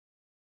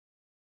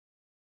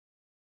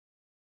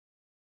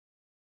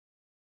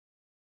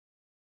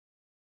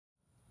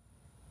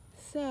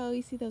So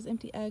you see those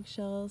empty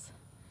eggshells?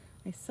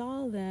 I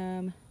saw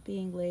them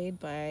being laid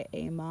by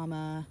a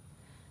mama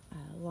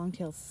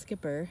long-tailed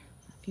skipper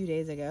a few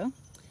days ago.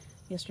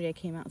 Yesterday I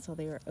came out and saw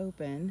they were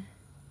open.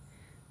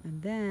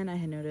 And then I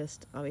had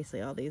noticed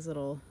obviously all these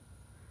little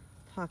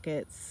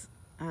pockets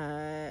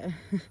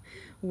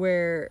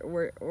where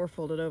were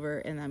folded over,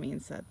 and that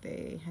means that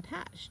they had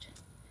hatched.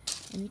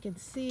 And you can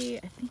see,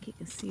 I think you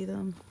can see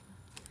them.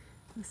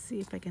 Let's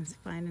see if I can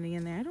find any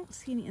in there. I don't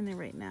see any in there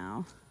right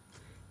now.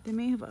 They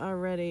may have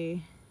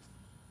already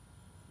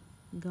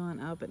gone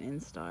up an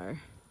instar,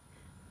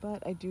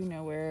 but I do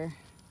know where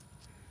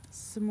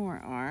some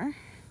more are.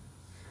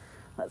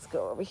 Let's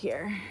go over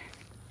here.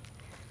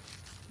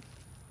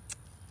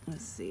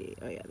 Let's see.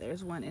 Oh yeah,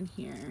 there's one in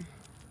here.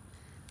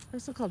 They're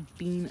also called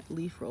bean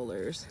leaf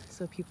rollers.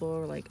 So people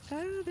are like,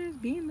 oh, there's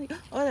bean leaf.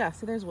 Oh yeah,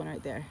 so there's one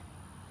right there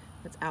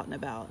that's out and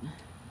about.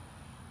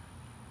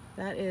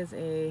 That is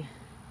a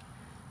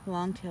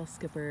long-tailed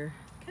skipper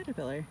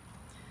caterpillar,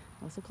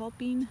 also called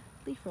bean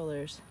leaf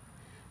rollers.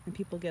 And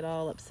people get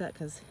all upset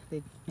because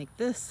they make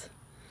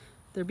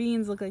their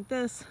beans look like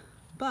this,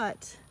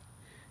 but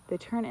they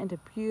turn into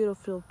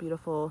beautiful,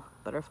 beautiful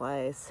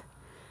butterflies.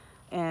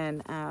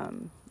 And I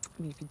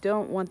mean, if you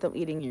don't want them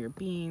eating your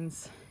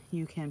beans,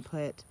 you can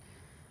put,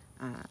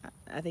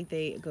 I think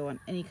they go on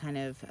any kind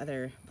of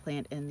other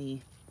plant in the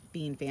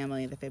bean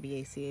family, the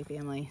Fabaceae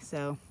family.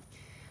 So,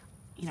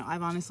 you know,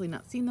 I've honestly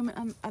not seen them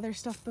on other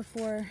stuff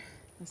before.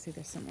 Let's see,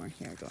 there's some more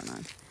here going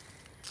on.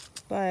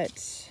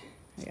 But,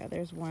 yeah,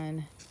 there's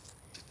one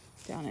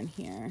down in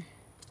here.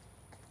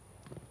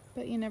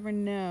 But you never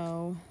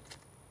know.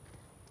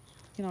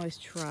 You can always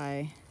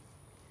try.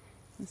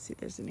 Let's see if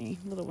there's any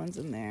little ones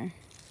in there.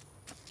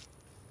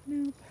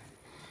 Nope.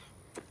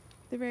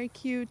 They're very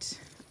cute.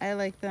 I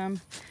like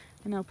them.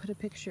 And I'll put a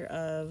picture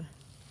of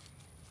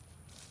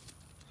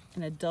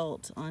an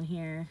adult on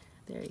here.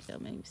 There you go,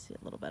 maybe you see it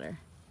a little better.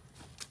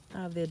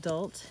 Of the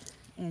adult,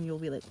 and you'll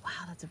be like,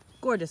 wow, that's a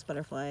gorgeous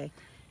butterfly.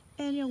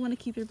 And you'll want to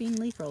keep your bean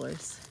leaf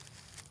rollers.